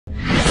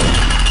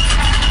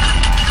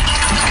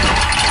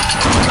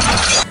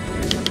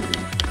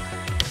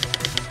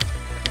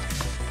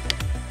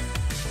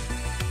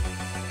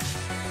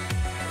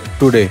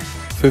Today,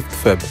 5th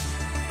Feb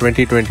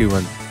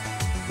 2021,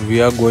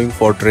 we are going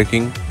for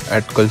trekking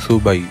at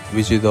Kalsubai,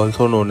 which is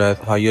also known as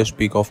highest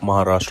peak of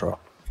Maharashtra.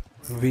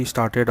 We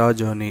started our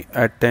journey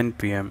at 10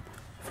 pm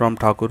from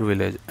Thakur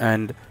village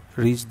and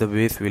reached the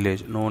base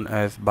village known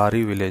as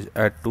Bari village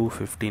at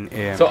 2:15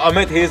 am. So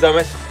Amit, he is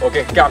Amit.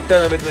 Okay,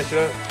 Captain Amit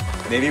Mishra,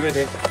 Navy में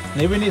थे.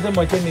 Navy नहीं sir,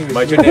 Merchant Navy.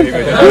 Merchant Navy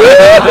में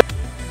थे.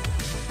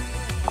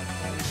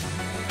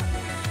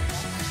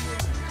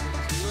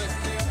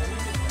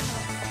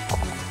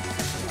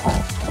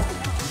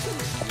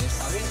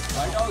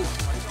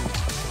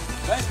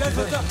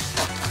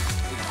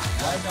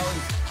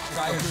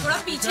 थोड़ा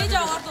पीछे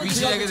जाओ और तो पीछे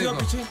जाके देखो.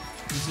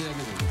 पीछे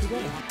जाके देखो.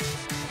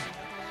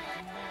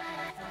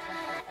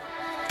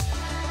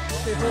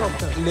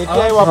 लेके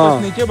आए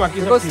वापस नीचे बाकी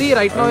सब. Because see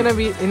right now in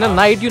a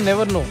night you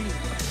never know.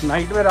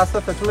 Night में रास्ता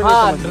सच में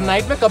हाँ,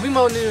 नाइट में कभी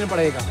मालूम नहीं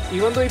पड़ेगा.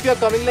 Even though if you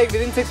are coming like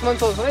within 6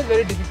 months also, it's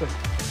very difficult.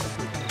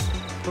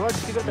 थोड़ा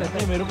difficult रहता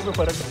है. मेरे को कोई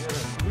फर्क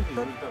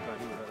नहीं.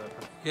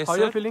 Yes, how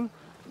are you feeling?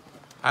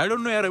 I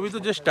don't know यार, अभी तो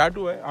just start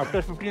हुआ है. After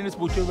 15 minutes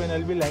पूछो when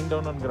I'll be lying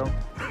down on ground.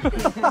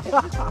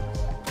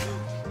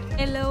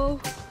 Hello.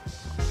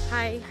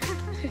 Hi.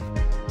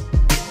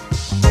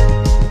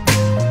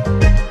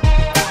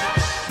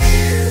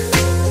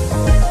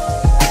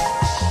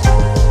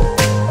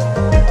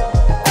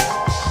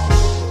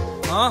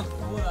 हाँ?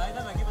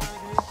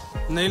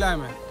 नहीं लाया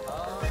मैं.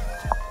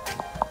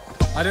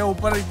 अरे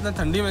ऊपर इतना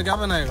ठंडी में क्या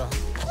बनाएगा?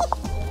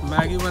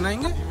 मैगी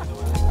बनाएंगे.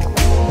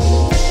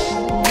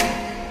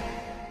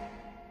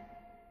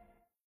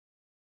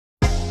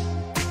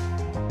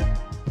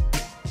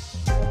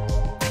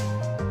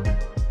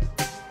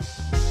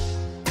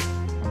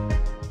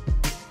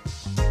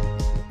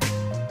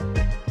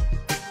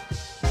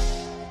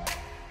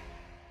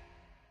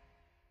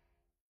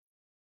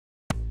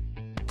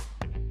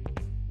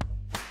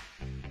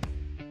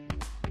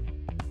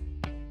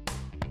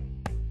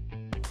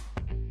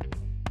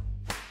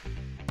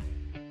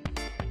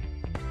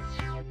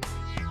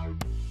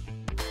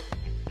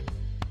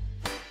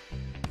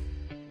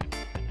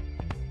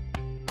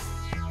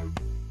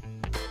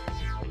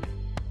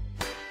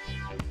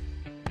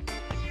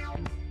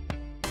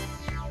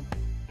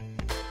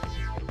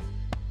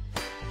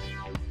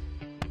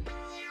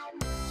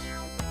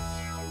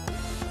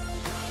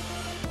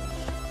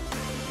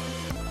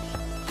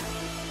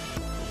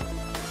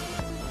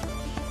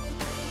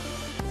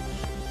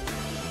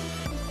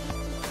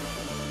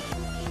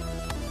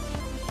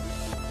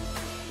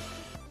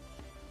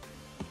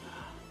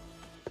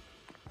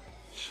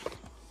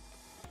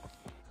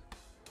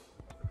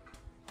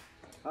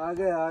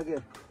 आगे आगे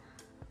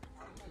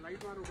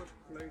लाइट मारो बस.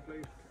 लाइट.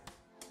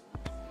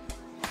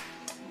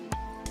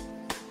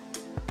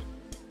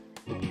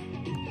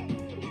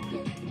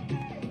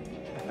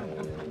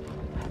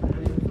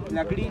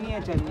 लकड़ी नहीं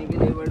है चलने के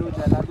लिए. बड़ू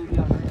चला तू भी.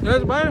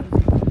 यस भाई.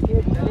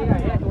 ये चलेगा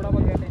यार, थोड़ा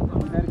बकेट है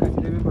उधर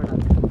कचरे में पड़ा.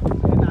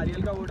 ये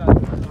नारियल का वो डाल.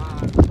 हाँ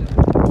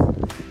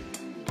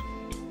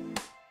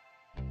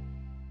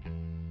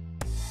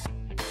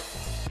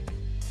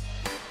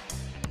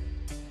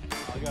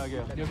आ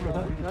गया.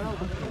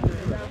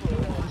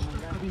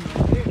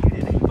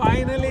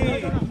 Finally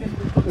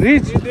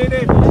reach. We did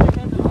it.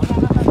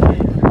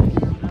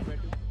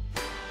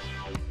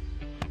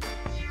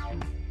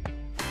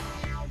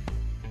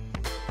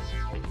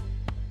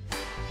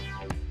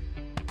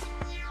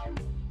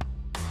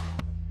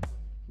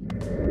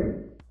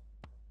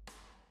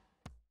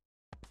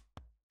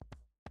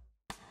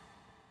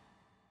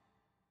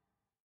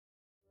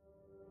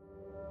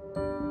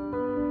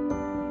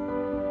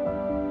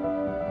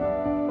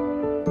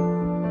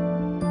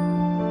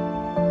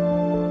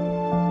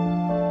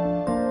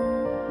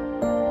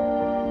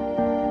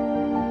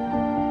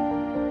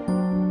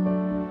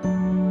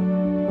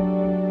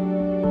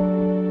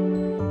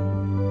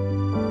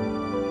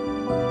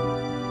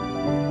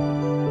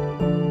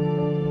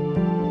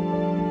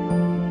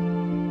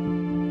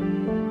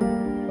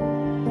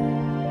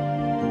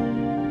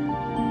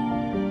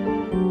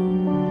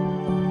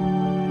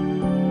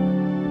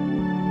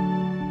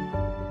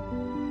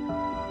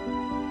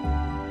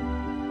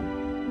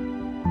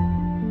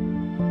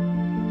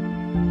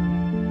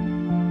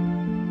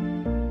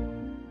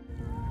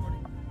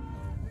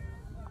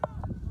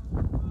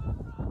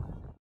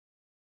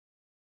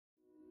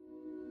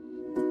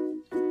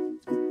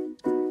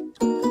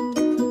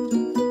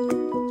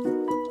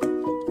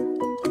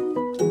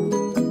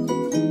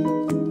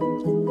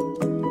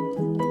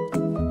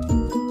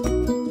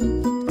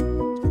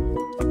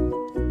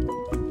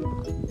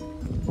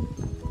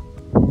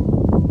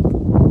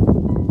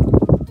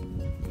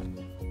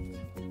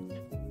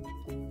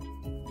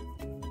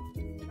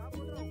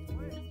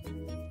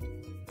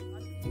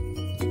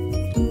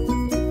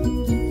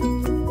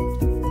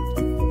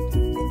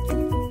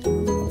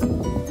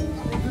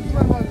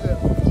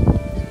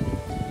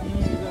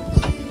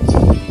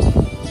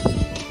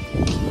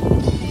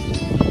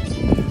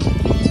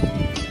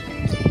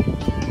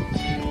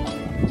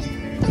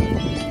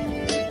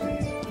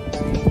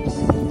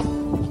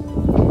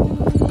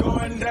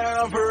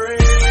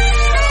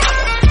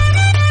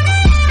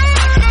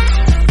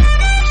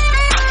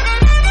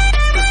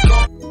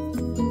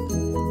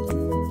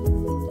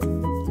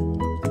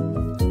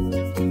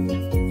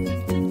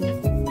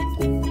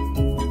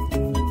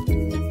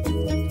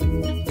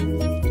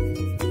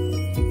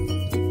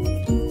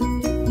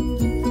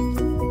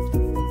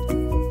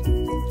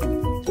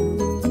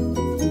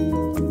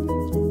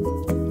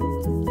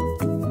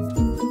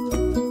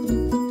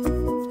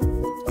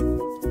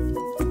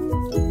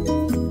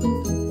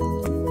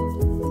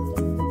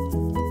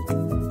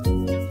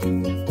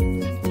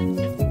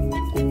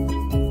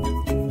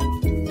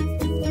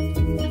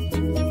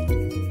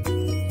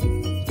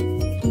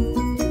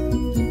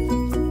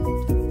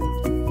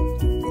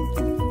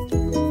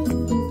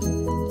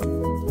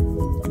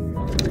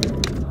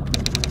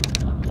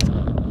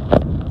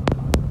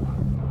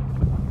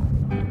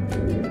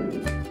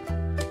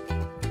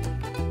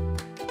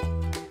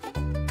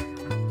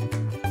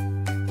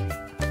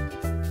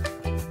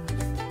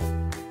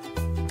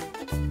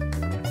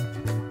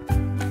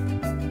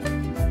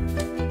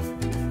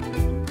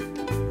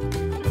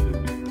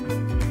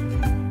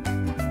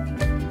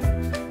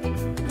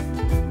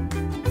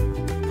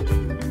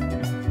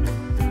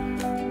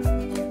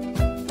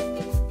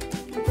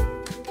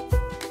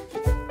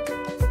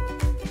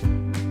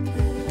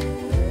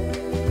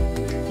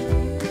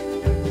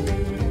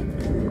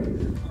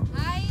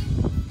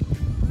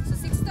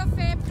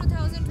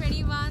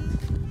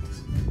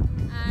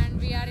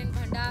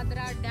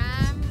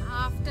 dam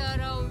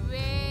after a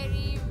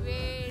very,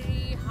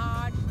 very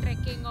hard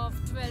trekking of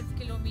 12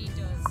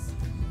 kilometers.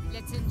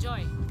 Let's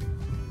enjoy.